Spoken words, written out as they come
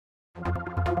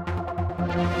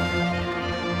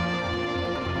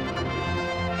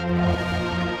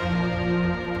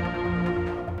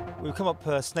We've come up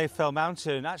Snaefell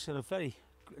Mountain, actually on a very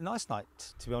nice night,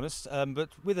 to be honest.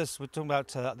 But with us, we're talking about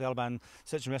the Isle of Man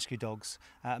Search and Rescue Dogs.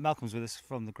 Malcolm's with us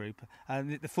from the group,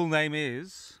 and the full name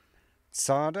is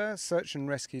SARDA, Search and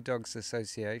Rescue Dogs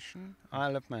Association,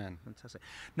 Isle of Man. Fantastic.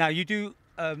 Now you do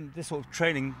this sort of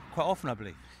training quite often, I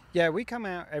believe. Yeah, we come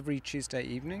out every Tuesday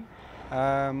evening.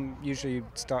 Usually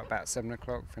start about 7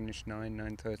 o'clock, finish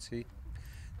 9:30.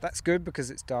 That's good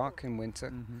because it's dark in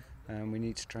winter, and we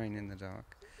need to train in the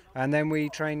dark. And then we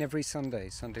train every Sunday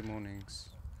mornings.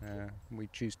 We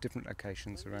choose different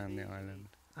locations around the island.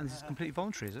 And this is completely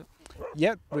voluntary, is it?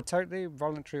 Yep, we're totally a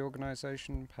voluntary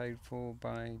organisation paid for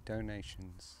by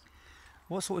donations.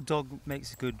 What sort of dog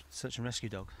makes a good search and rescue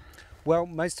dog? Well,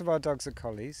 most of our dogs are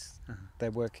collies.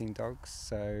 They're working dogs,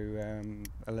 so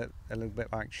a little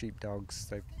bit like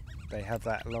sheepdogs. They have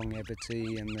that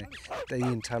longevity and the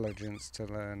intelligence to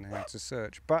learn how to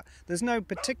search. But there's no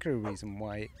particular reason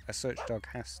why a search dog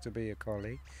has to be a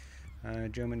collie.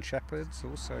 German Shepherds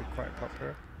also quite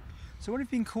popular. So what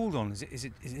have you been called on? Is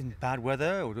it in bad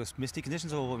weather or just misty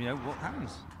conditions, or what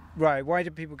happens? Right, why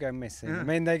do people go missing? I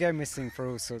mean, they go missing for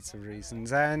all sorts of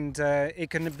reasons, and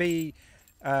it can be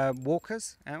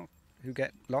walkers out who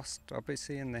get lost,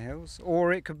 obviously, in the hills,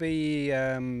 or it could be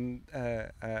an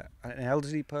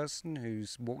elderly person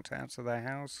who's walked out of their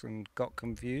house and got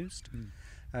confused,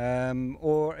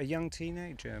 or a young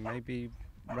teenager, maybe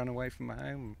run away from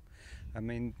home. I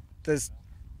mean, there's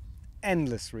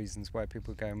endless reasons why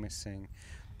people go missing,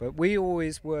 but we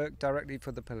always work directly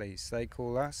for the police. They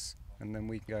call us, and then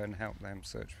we go and help them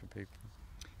search for people.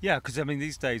 Yeah, because I mean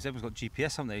these days everyone's got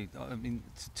GPS, haven't they? I mean,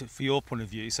 for your point of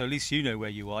view, so at least you know where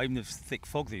you are, even if it's thick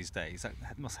fog these days.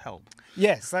 That must help.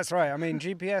 Yes, that's right. I mean,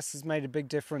 GPS has made a big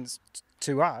difference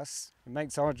to us. It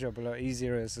makes our job a lot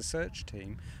easier as a search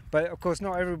team. But of course,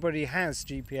 not everybody has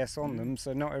GPS on them,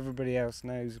 so not everybody else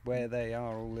knows where they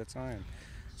are all the time.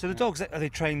 So the dogs, are they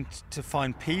trained to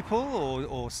find people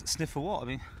or sniff for what? I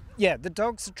mean. Yeah, the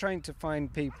dogs are trained to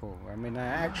find people. I mean, they're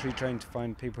actually trained to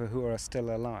find people who are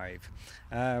still alive,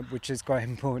 which is quite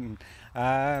important.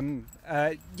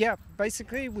 Yeah,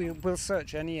 basically we'll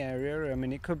search any area. I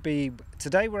mean, it could be,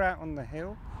 today we're out on the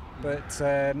hill, but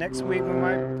next week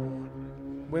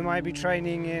we might be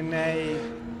training in a,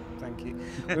 thank you.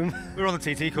 We're on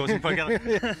the TT course.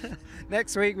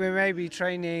 Next week we may be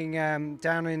training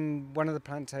down in one of the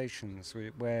plantations,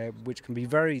 which can be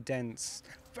very dense.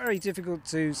 Very difficult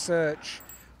to search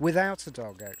without a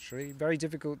dog, actually. Very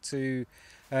difficult to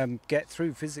get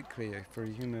through physically for a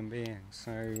human being.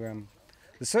 So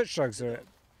the search dogs are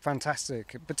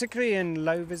fantastic, particularly in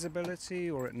low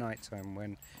visibility or at night time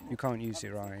when you can't use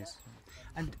your eyes.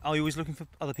 And are you always looking for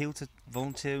other people to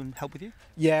volunteer and help with you?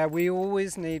 Yeah, we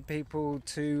always need people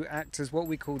to act as what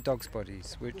we call dogs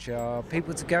bodies, which are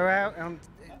people to go out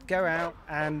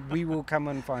and we will come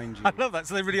and find you. I love that.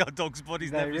 So they really are dogs'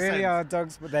 bodies. They really are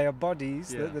dogs, but they are bodies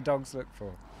that the dogs look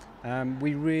for.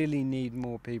 We really need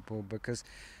more people because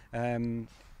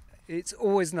it's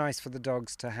always nice for the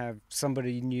dogs to have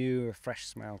somebody new, a fresh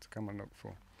smell to come and look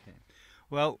for. Okay.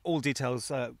 Well, all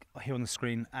details are here on the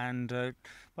screen, and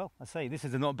well, I say this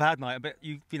is a not bad night. I bet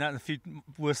you've been out in a few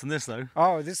worse than this, though.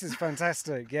 Oh, this is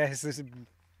fantastic. Yes, this is a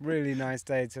really nice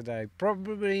day today.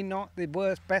 Probably not the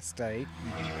best day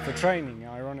for training,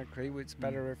 ironically, which is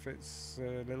better if it's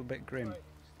a little bit grim.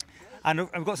 And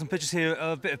I've got some pictures here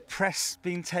of a bit of press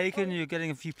being taken. You're getting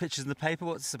a few pictures in the paper.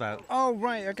 What's this about? Oh,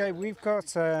 right. Okay. We've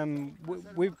got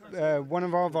one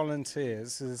of our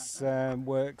volunteers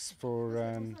works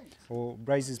for or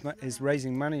is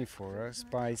raising money for us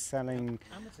by selling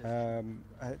a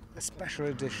special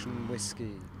edition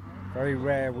whiskey, very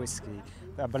rare whiskey.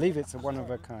 I believe it's a one of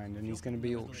a kind, and he's going to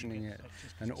be auctioning it,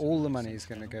 and all the money is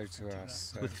going to go to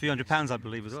us. With £300, I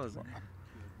believe, as well, isn't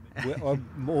it? Or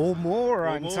more,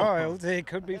 I'm told. It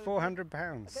could be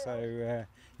 £400. So,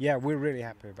 yeah, we're really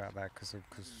happy about that because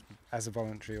as a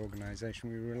voluntary organisation,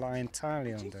 we rely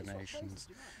entirely on donations.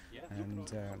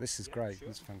 And this is great.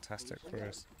 It's fantastic for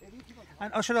us.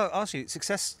 And should I ask you,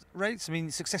 success rates? I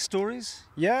mean, success stories?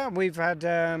 Yeah, we've had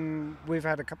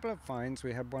a couple of finds.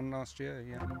 We had one last year.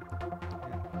 Yeah.